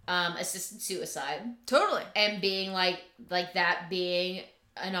assisted suicide. Totally. And being like that being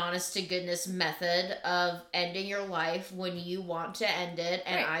an honest to goodness method of ending your life when you want to end it.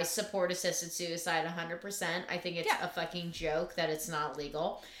 And I support assisted suicide 100%. I think it's a fucking joke that it's not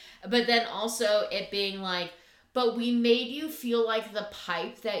legal. But then also it being like, but we made you feel like the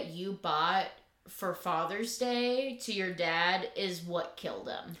pipe that you bought for Father's Day to your dad is what killed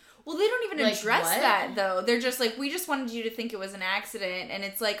him. Well, they don't even address that, though. They're just like, we just wanted you to think it was an accident. And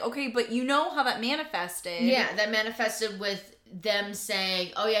it's like, okay, but you know how that manifested. Yeah, that manifested with them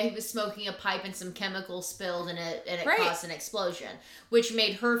saying, oh yeah, he was smoking a pipe and some chemical spilled and it caused an explosion. Which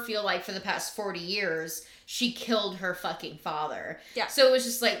made her feel like for the past 40 years, she killed her fucking father. Yeah. So it was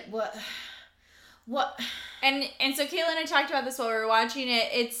just like, what? And so Kayla and I talked about this while we were watching it.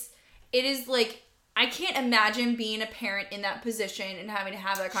 It is like, I can't imagine being a parent in that position and having to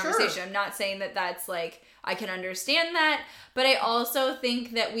have that conversation. Sure. I'm not saying that that's like, I can understand that, but I also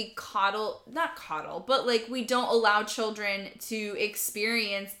think that we but like we don't allow children to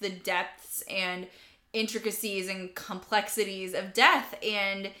experience the depths and intricacies and complexities of death.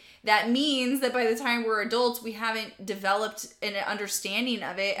 And that means that by the time we're adults, we haven't developed an understanding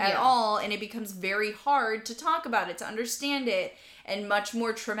of it at all. And it becomes very hard to talk about it, to understand it, and much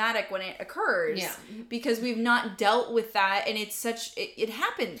more traumatic when it occurs. Yeah. Because we've not dealt with that. And it's it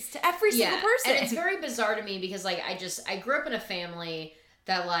happens to every single person. And it's very bizarre to me because like, I grew up in a family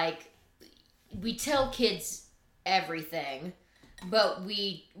that like, we tell kids everything, but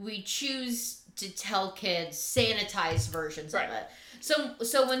we choose to tell kids sanitized versions of it.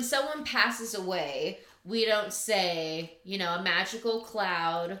 So when someone passes away, we don't say, a magical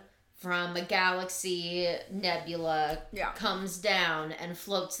cloud from a galaxy nebula comes down and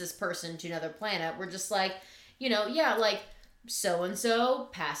floats this person to another planet. We're just like, like so-and-so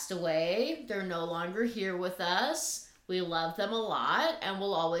passed away. They're no longer here with us. We love them a lot and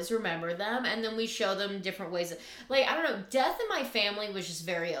we'll always remember them. And then we show them different ways. Like, I don't know, death in my family was just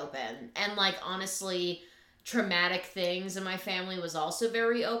very open. And like, honestly, traumatic things in my family was also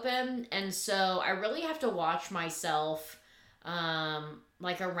very open. And so I really have to watch myself,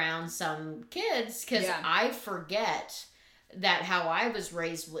 like around some kids, because I forget that how I was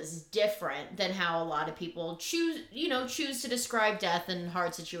raised was different than how a lot of people choose to describe death in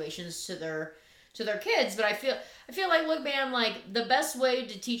hard situations to their kids. But I feel like, look, man, like the best way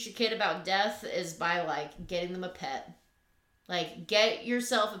to teach a kid about death is by like getting them a pet. Like, get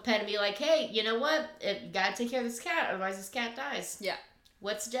yourself a pet and be like, hey, you know what? You gotta take care of this cat, otherwise this cat dies. Yeah.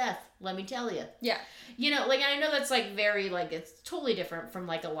 What's death? Let me tell you. Yeah. Like, I know that's like very, like, it's totally different from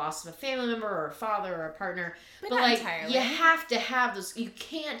like a loss of a family member or a father or a partner. But like, entirely. You have to have those. You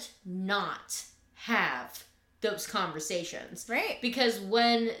can't not have those conversations. Right. Because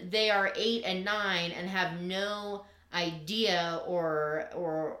when they are 8 and 9 and have no idea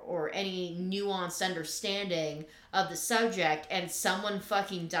or any nuanced understanding of the subject and someone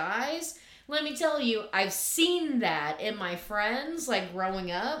fucking dies, let me tell you, I've seen that in my friends, like,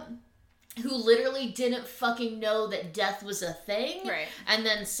 growing up, who literally didn't fucking know that death was a thing. Right. And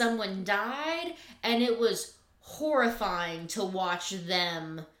then someone died, and it was horrifying to watch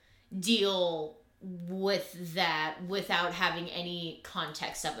them deal with that without having any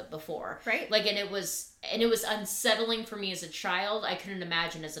context of it before. Right. Like, and it was unsettling for me as a child. I couldn't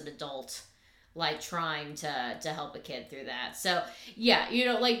imagine as an adult, like, trying to help a kid through that. So, yeah,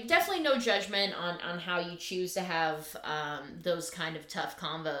 like, definitely no judgment on how you choose to have those kind of tough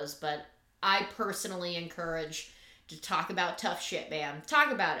combos, but I personally encourage to talk about tough shit, man.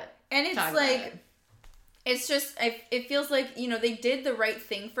 Talk about it. And it's like, it's just, it feels like, they did the right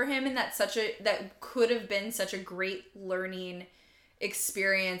thing for him, and that could have been such a great learning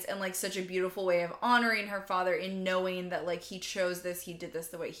experience and like such a beautiful way of honoring her father in knowing that like he chose this, he did this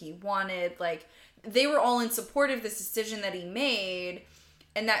the way he wanted. Like, they were all in support of this decision that he made,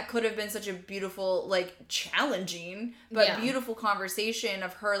 and that could have been such a beautiful, like, challenging but beautiful conversation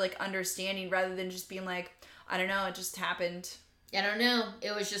of her like understanding, rather than just being like, I don't know, it just happened. I don't know.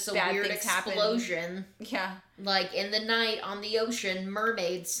 It was just a weird explosion. Yeah. Like, in the night on the ocean,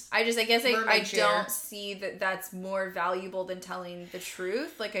 mermaids. I guess I don't see that that's more valuable than telling the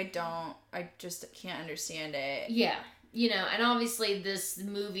truth. Like, I just can't understand it. Yeah. And obviously this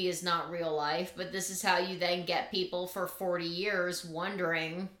movie is not real life, but this is how you then get people for 40 years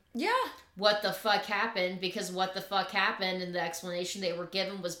wondering. Yeah. what the fuck happened, because what the fuck happened and the explanation they were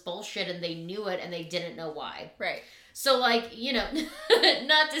given was bullshit and they knew it and they didn't know why. Right. So, like, you know,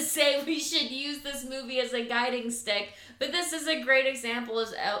 not to say we should use this movie as a guiding stick, but this is a great example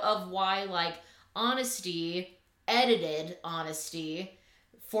of why, like, honesty, edited honesty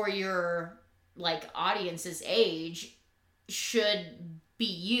for your, like, audience's age should be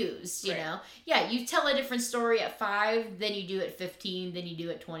used, you know? Yeah, you tell a different story at 5, then you do it 15, then you do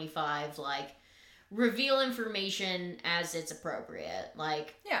it 25, like, reveal information as it's appropriate.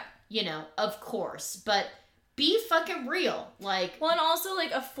 Like, yeah, you know, of course, but be fucking real. Like, well, and also,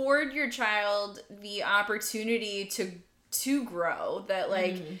 like, afford your child the opportunity to grow, that,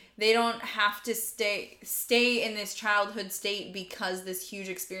 like, they don't have to stay in this childhood state because this huge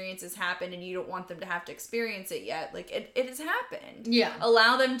experience has happened and you don't want them to have to experience it yet. Like, it has happened. Yeah.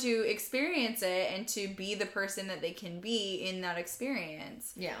 Allow them to experience it and to be the person that they can be in that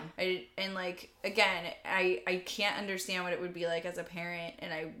experience. Yeah. And like, again, I can't understand what it would be like as a parent,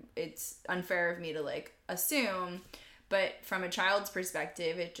 and it's unfair of me to, like, assume. But from a child's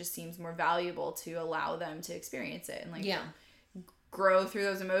perspective, it just seems more valuable to allow them to experience it and, like, grow through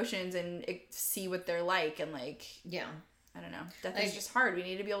those emotions and see what they're like. And, like, I don't know. Death is just hard. We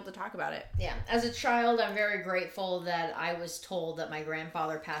need to be able to talk about it. Yeah. As a child, I'm very grateful that I was told that my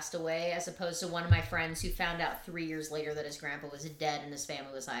grandfather passed away, as opposed to one of my friends who found out 3 years later that his grandpa was dead and his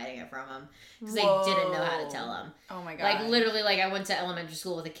family was hiding it from him because they didn't know how to tell him. Oh my God. Like, literally, like, I went to elementary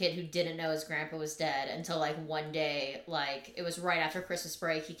school with a kid who didn't know his grandpa was dead until, like, one day, like, it was right after Christmas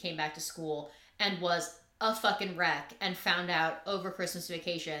break. He came back to school and was a fucking wreck and found out over Christmas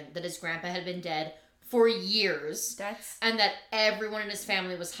vacation that his grandpa had been dead for years. And that everyone in his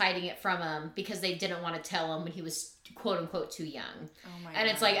family was hiding it from him because they didn't want to tell him when he was quote unquote too young. Oh my God.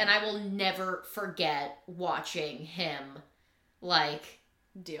 It's like, and I will never forget watching him, like,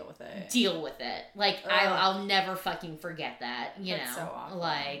 deal with it. Like, I'll never fucking forget that, you That's know. So awful.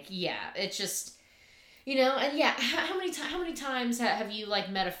 Like, yeah, it's just, you know, and yeah, how many times have you, like,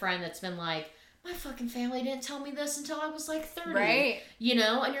 met a friend that's been like, my fucking family didn't tell me this until I was, like, 30. Right. You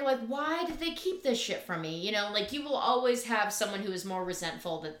know? And you're like, why did they keep this shit from me? You know? Like, you will always have someone who is more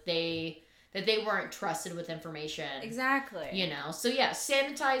resentful that they weren't trusted with information. Exactly. You know? So, yeah,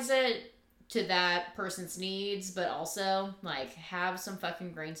 sanitize it to that person's needs, but also, like, have some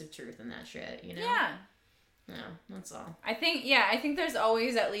fucking grains of truth in that shit, you know? Yeah. No, that's all. I think there's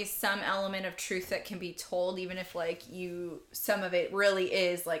always at least some element of truth that can be told, even if, like, some of it really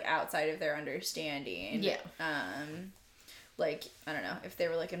is, like, outside of their understanding. Yeah. Like, I don't know, if they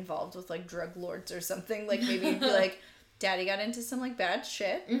were, like, involved with, like, drug lords or something, like, maybe you'd be like, Daddy got into some, like, bad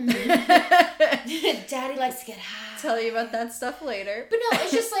shit. Mm-hmm. Daddy likes to get high. Tell you about that stuff later. But no,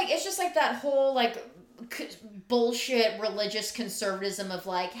 it's just like that whole, like, bullshit religious conservatism of,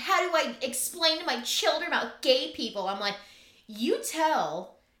 like, how do I explain to my children about gay people? I'm like, you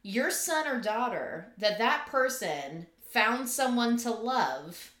tell your son or daughter that person found someone to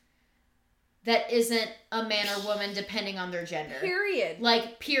love that isn't a man or woman depending on their gender. Period.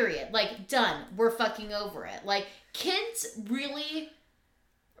 Like, period. Like, done. We're fucking over it. Like, kids really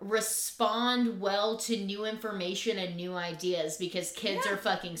respond well to new information and new ideas because kids are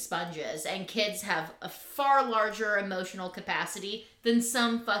fucking sponges, and kids have a far larger emotional capacity than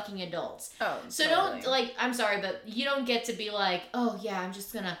some fucking adults. Oh, so totally. Don't, like, I'm sorry, but you don't get to be like, oh yeah, I'm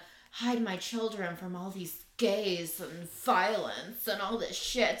just gonna hide my children from all these gays and violence and all this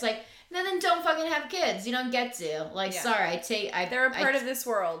shit. It's like, then don't fucking have kids. You don't get to. Like, sorry, they're a part of this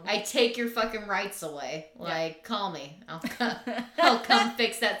world. I take your fucking rights away. Like, call me. I'll come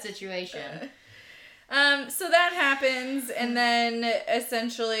fix that situation. So that happens, and then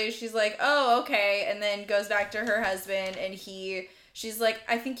essentially she's like, oh, okay, and then goes back to her husband, and she's like,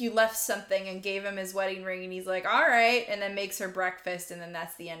 I think you left something, and gave him his wedding ring, and he's like, all right, and then makes her breakfast, and then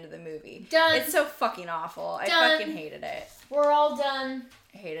that's the end of the movie. Done. It's so fucking awful. I fucking hated it. We're all done.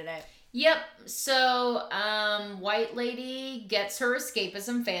 I hated it. Yep. So, white lady gets her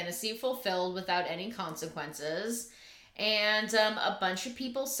escapism fantasy fulfilled without any consequences. And a bunch of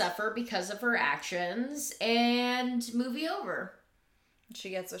people suffer because of her actions. And movie over.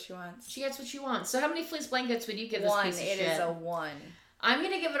 She gets what she wants. She gets what she wants. So how many fleece blankets would you give this piece of shit? 1. It is a 1. I'm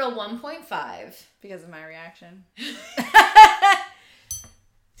going to give it a 1.5. Because of my reaction.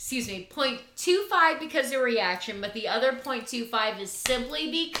 Excuse me, 0.25 because of reaction, but the other 0.25 is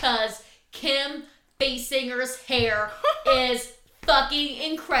simply because Kim Basinger's hair is fucking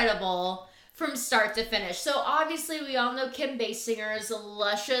incredible from start to finish. So obviously we all know Kim Basinger's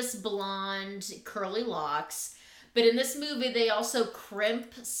luscious blonde curly locks, But in this movie, they also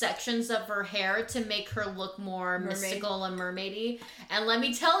crimp sections of her hair to make her look more mystical and mermaidy. And let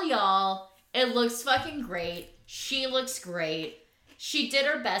me tell y'all, it looks fucking great. She looks great. She did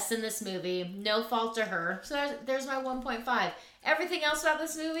her best in this movie. No fault to her. So there's my 1.5. Everything else about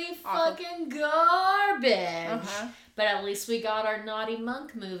this movie, fucking garbage. Uh-huh. But at least we got our naughty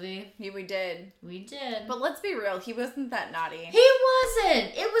monk movie. Yeah, we did. We did. But let's be real, he wasn't that naughty. He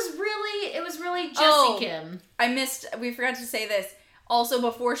wasn't. It was really Jesse Kim. We forgot to say this. Also,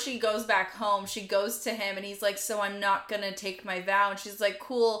 before she goes back home, she goes to him and he's like, so I'm not gonna take my vow. And she's like,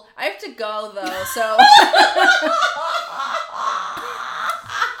 cool. I have to go though, so...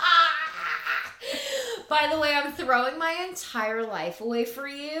 By the way, I'm throwing my entire life away for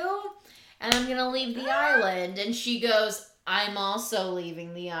you, and I'm gonna leave the island. And she goes, I'm also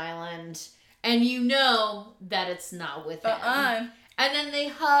leaving the island. And you know that it's not with him. And then they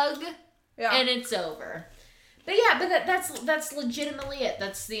hug, and it's over. But yeah, that's legitimately it.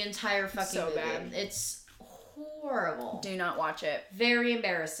 That's the entire fucking movie. Bad. It's horrible. Do not watch it. Very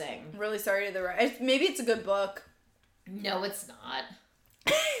embarrassing. I'm really sorry to the right. Maybe it's a good book. No, it's not.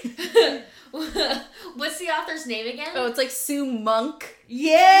 What's the author's name again? Oh, it's like Sue Monk.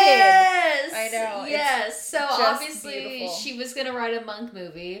 Yes! I know. Yes. So obviously beautiful. She was going to write a monk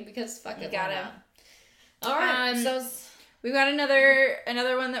movie because fuck it. You got it. All right. So we've got another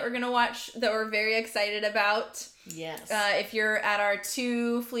one that we're going to watch that we're very excited about. Yes. If you're at our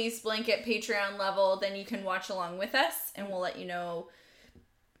 2 Fleece Blanket Patreon level, then you can watch along with us and we'll let you know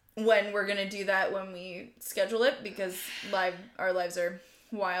when we're going to do that when we schedule it because our lives are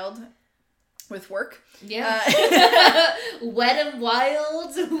wild with work. Yeah. Wet and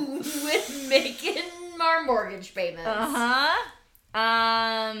wild with making our mortgage payments.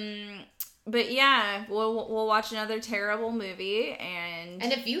 But yeah, we'll watch another terrible movie and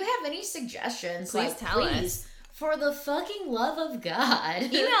if you have any suggestions, please tell us. For the fucking love of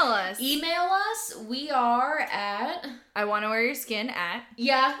God. Email us. We are at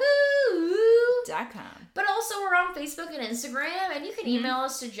iwannawearyourskin@yahoo.com. But also we're on Facebook and Instagram and you can email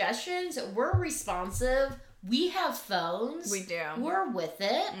us suggestions. We're responsive. We have phones. We do. We're with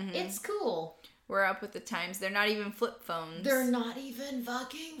it. It's cool. We're up with the times. They're not even flip phones. They're not even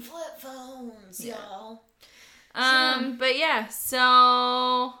fucking flip phones, y'all. But yeah,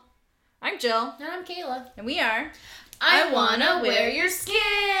 so I'm Jill. And I'm Kayla. And we are I Wanna Wear Your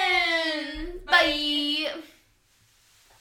Skin. Bye.